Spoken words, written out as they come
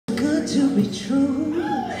to be true.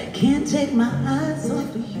 Can't take my eyes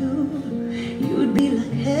off of you. You'd be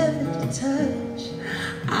like heaven to touch.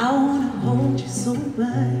 I wanna hold you so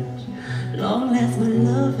much, long as my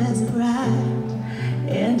love has arrived.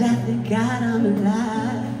 And I thank God I'm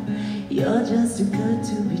alive. You're just too good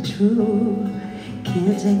to be true.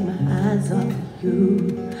 Can't take my eyes off of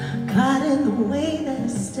you. Caught in the way that I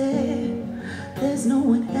stare, there's no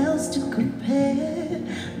one else to compare.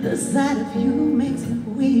 The sight of you makes me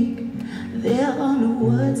weak. There are no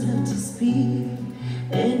words left to speak.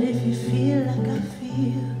 And if you feel like I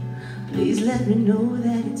feel, please let me know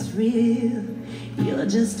that it's real. You're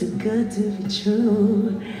just too good to be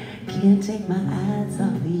true. Can't take my eyes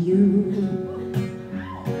off of you.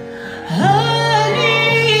 I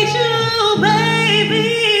need you, baby.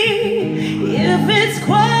 If it's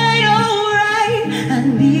quite alright, I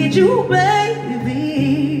need you,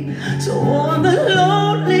 baby. So on the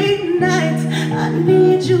lonely nights, I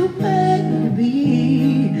need you, baby.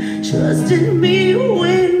 Trust in me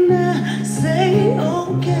when